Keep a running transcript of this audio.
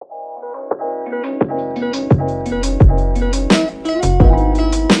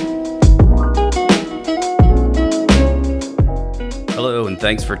Hello, and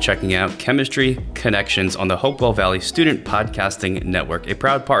thanks for checking out Chemistry Connections on the Hopewell Valley Student Podcasting Network, a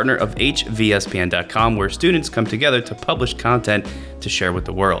proud partner of hvspn.com, where students come together to publish content to share with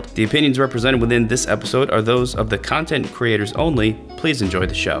the world. The opinions represented within this episode are those of the content creators only. Please enjoy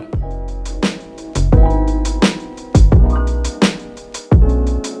the show.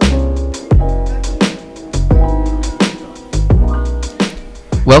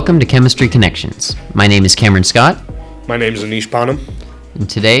 Welcome to Chemistry Connections. My name is Cameron Scott. My name is Anish Ponnam. And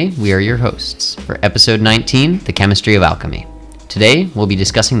today we are your hosts for episode 19, The Chemistry of Alchemy. Today we'll be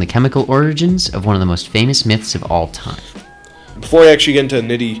discussing the chemical origins of one of the most famous myths of all time. Before I actually get into the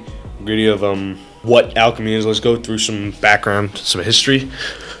nitty-gritty of what alchemy is, let's go through some background, some history.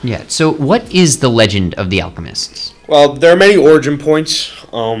 Yeah, so what is the legend of the alchemists? Well, there are many origin points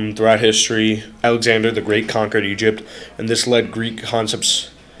throughout history. Alexander the Great conquered Egypt, and this led Greek concepts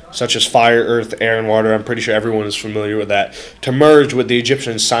such as fire, earth, air, and water, I'm pretty sure everyone is familiar with that, to merge with the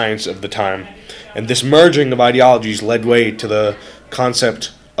Egyptian science of the time. And this merging of ideologies led way to the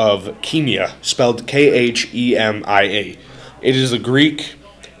concept of Khemia, spelled Khemia. It is a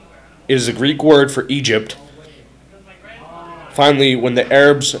Greek word for Egypt. Finally, when the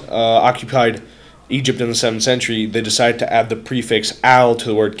Arabs occupied Egypt in the 7th century, they decided to add the prefix al to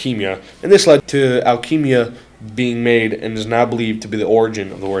the word Khemia, and this led to alchemia being made and is now believed to be the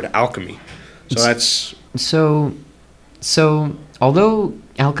origin of the word alchemy. So although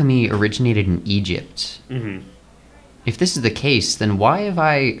alchemy originated in Egypt, if this is the case, then why have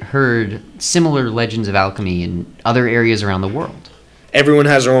I heard similar legends of alchemy in other areas around the world? Everyone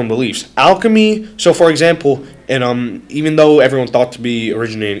has their own beliefs. Alchemy, so for example, and even though everyone thought to be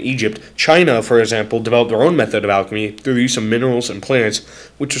originated in Egypt, China, for example, developed their own method of alchemy through the use of minerals and plants,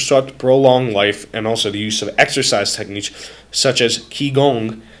 which was thought to prolong life, and also the use of exercise techniques such as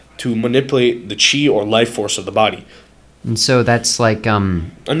Qigong to manipulate the chi or life force of the body. And so that's like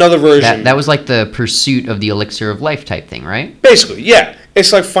another version. That was like the pursuit of the elixir of life type thing, right? Basically, yeah.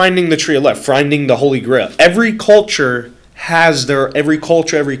 It's like finding the tree of life, finding the holy grail. Every country has their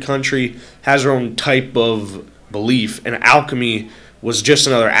own type of belief, and alchemy was just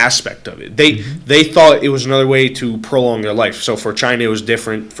another aspect of it. They thought it was another way to prolong their life. So for China, it was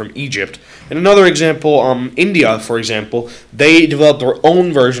different from Egypt. And another example, India, for example, they developed their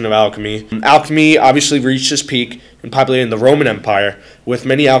own version of alchemy. Alchemy obviously reached its peak and populated in the Roman Empire, with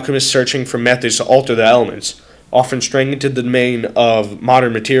many alchemists searching for methods to alter the elements, often straying into the domain of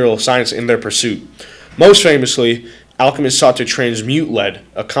modern material science in their pursuit. Most famously, alchemists sought to transmute lead,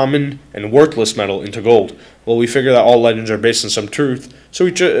 a common and worthless metal, into gold. Well, we figure that all legends are based on some truth, so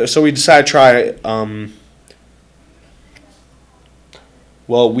we decided to try.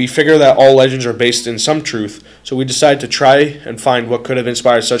 We figure that all legends are based in some truth, so we decided to try and find what could have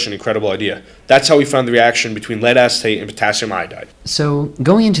inspired such an incredible idea. That's how we found the reaction between lead acetate and potassium iodide. So,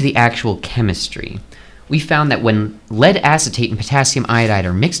 going into the actual chemistry, we found that when lead acetate and potassium iodide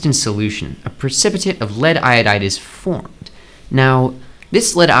are mixed in solution, a precipitate of lead iodide is formed. Now,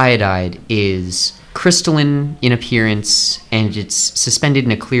 this lead iodide is crystalline in appearance, and it's suspended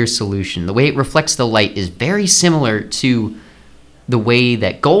in a clear solution. The way it reflects the light is very similar to the way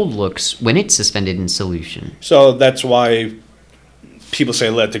that gold looks when it's suspended in solution. So that's why people say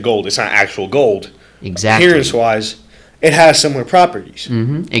lead to gold. It's not actual gold. Exactly. Appearance-wise, it has similar properties.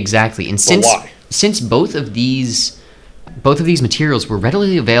 Exactly. And why? Since both of these materials were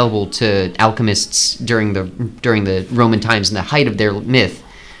readily available to alchemists during the Roman times and the height of their myth,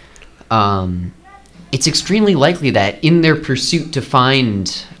 it's extremely likely that in their pursuit to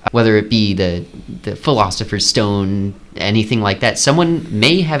find, whether it be the philosopher's stone, anything like that, someone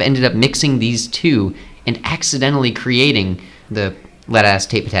may have ended up mixing these two and accidentally creating the lead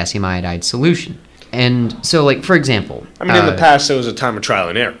acetate potassium iodide solution. And so, like, for example, in the past there was a time of trial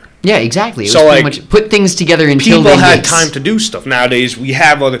and error. Yeah, exactly. It so, was pretty much put things together until people they had mix. time to do stuff. Nowadays,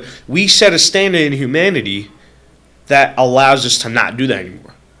 we set a standard in humanity that allows us to not do that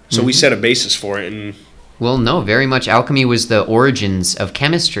anymore. So we set a basis for it. And well, no, very much. Alchemy was the origins of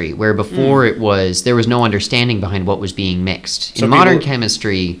chemistry, where before there was no understanding behind what was being mixed. In modern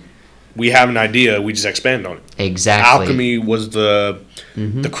chemistry, we have an idea, we just expand on it. Exactly. Alchemy was the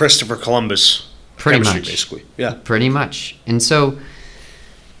Christopher Columbus chemistry, basically. Yeah. Pretty much. And so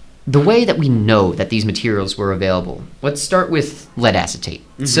the way that we know that these materials were available, let's start with lead acetate.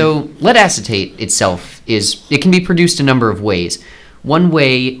 So lead acetate itself it can be produced a number of ways. One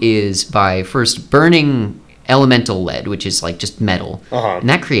way is by first burning elemental lead, which is like just metal, and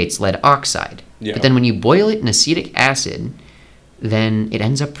that creates lead oxide. Yeah. But then when you boil it in acetic acid, then it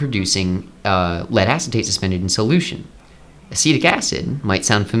ends up producing lead acetate suspended in solution. Acetic acid might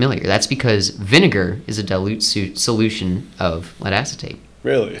sound familiar. That's because vinegar is a dilute solution of lead acetate.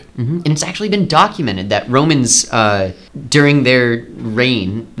 Really? And it's actually been documented that Romans, during their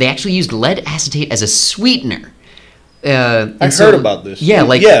reign, they actually used lead acetate as a sweetener. I heard about this.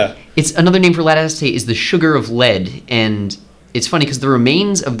 Yeah, it's another name for lead acetate is the sugar of lead, and it's funny because the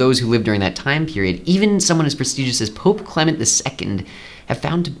remains of those who lived during that time period, even someone as prestigious as Pope Clement II, have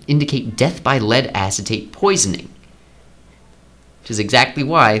found to indicate death by lead acetate poisoning, which is exactly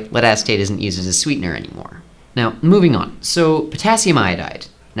why lead acetate isn't used as a sweetener anymore. Now, moving on. So, potassium iodide.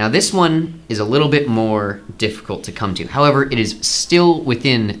 Now, this one is a little bit more difficult to come to. However, it is still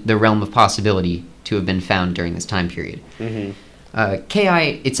within the realm of possibility to have been found during this time period. Ki,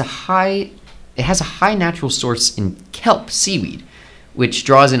 it has a high natural source in kelp, seaweed, which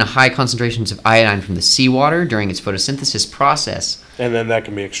draws in a high concentrations of iodine from the seawater during its photosynthesis process. And then that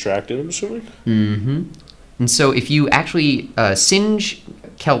can be extracted, I'm assuming? And so if you actually singe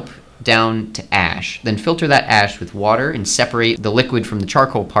kelp down to ash, then filter that ash with water and separate the liquid from the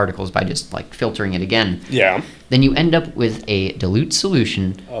charcoal particles by just like filtering it again. Yeah. Then you end up with a dilute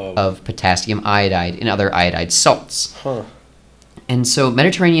solution of potassium iodide and other iodide salts. And so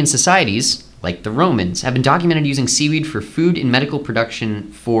Mediterranean societies, like the Romans, have been documented using seaweed for food and medical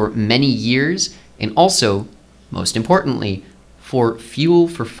production for many years, and also, most importantly, for fuel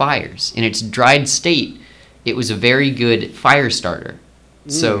for fires. In its dried state, it was a very good fire starter.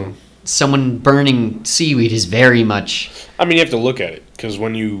 So someone burning seaweed is very much... I mean, you have to look at it, because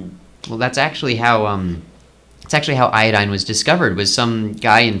when you... Well, that's actually how iodine was discovered, was some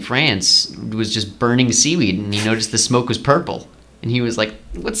guy in France was just burning seaweed, and he noticed the smoke was purple. And he was like,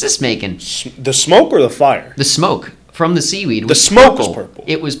 what's this making? The smoke or the fire? The smoke from the seaweed was purple. The smoke was purple.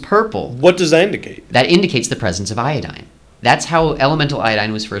 It was purple. What does that indicate? That indicates the presence of iodine. That's how elemental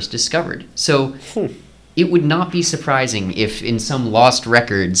iodine was first discovered. So it would not be surprising if in some lost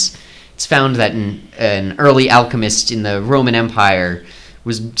records it's found that an early alchemist in the Roman Empire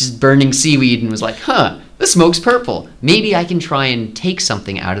was just burning seaweed and was like, the smoke's purple. Maybe I can try and take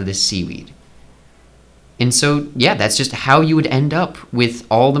something out of this seaweed. And so, yeah, that's just how you would end up with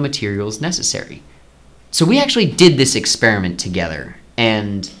all the materials necessary. So we actually did this experiment together,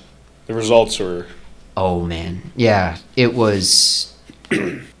 and... The results were... Oh, man. Yeah, it was...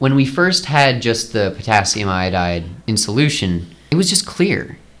 When we first had just the potassium iodide in solution, it was just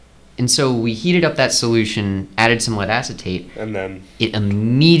clear. And so we heated up that solution, added some lead acetate, and then... It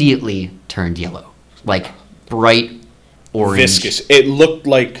immediately turned yellow. Like, bright orange. Viscous. It looked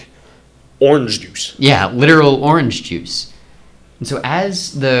like... orange juice. Yeah, literal orange juice. And so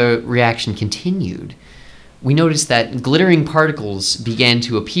as the reaction continued, we noticed that glittering particles began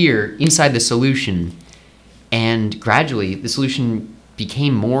to appear inside the solution, and gradually the solution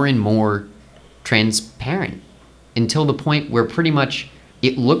became more and more transparent until the point where pretty much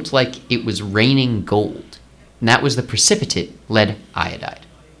it looked like it was raining gold. And that was the precipitate lead iodide.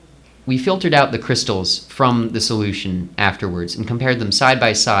 We filtered out the crystals from the solution afterwards and compared them side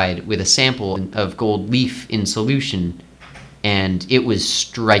by side with a sample of gold leaf in solution, and it was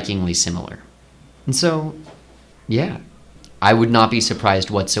strikingly similar. And so, yeah, I would not be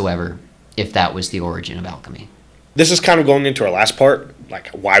surprised whatsoever if that was the origin of alchemy. This is kind of going into our last part, like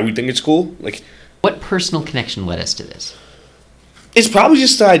why we think it's cool. Like, what personal connection led us to this? It's probably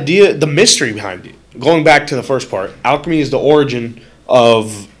just the idea, the mystery behind it. Going back to the first part, alchemy is the origin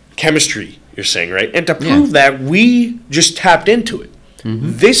of chemistry, you're saying, right? And to prove that, we just tapped into it.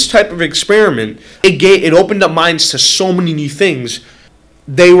 This type of experiment, it opened up minds to so many new things.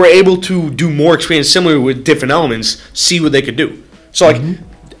 They were able to do more experiments similar with different elements, see what they could do. So, like,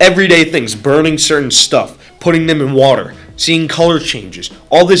 everyday things, burning certain stuff, putting them in water, seeing color changes.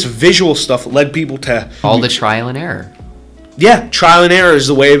 All this visual stuff led people to... All the trial and error. Yeah, trial and error is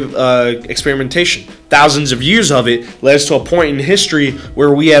the way of experimentation. Thousands of years of it led us to a point in history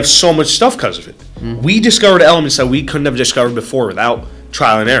where we have so much stuff because of it. We discovered elements that we couldn't have discovered before without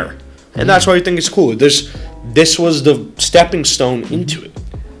trial and error. And that's why I think it's cool. This was the stepping stone into it.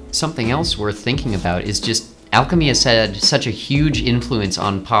 Something else worth thinking about is just alchemy has had such a huge influence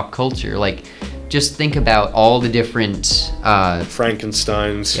on pop culture. Like, just think about all the different...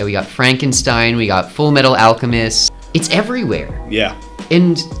 Frankensteins. Yeah, we got Frankenstein, we got Full Metal Alchemist. It's everywhere. Yeah.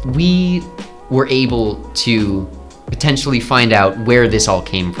 And we were able to potentially find out where this all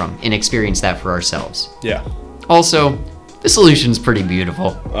came from and experience that for ourselves. Yeah. Also, the solution's pretty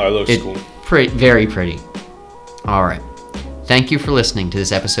beautiful. Oh, it looks cool. Very pretty. All right. Thank you for listening to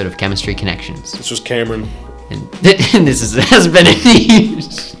this episode of Chemistry Connections. This was Cameron. And this has been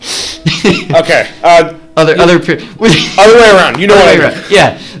Anish. Okay. Other Other way around. You know what I mean.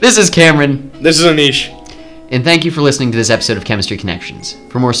 Yeah. This is Cameron. This is Anish. And thank you for listening to this episode of Chemistry Connections.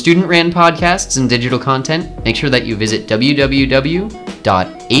 For more student-ran podcasts and digital content, make sure that you visit www.hvspn.com.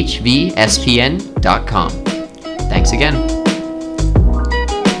 Thanks again.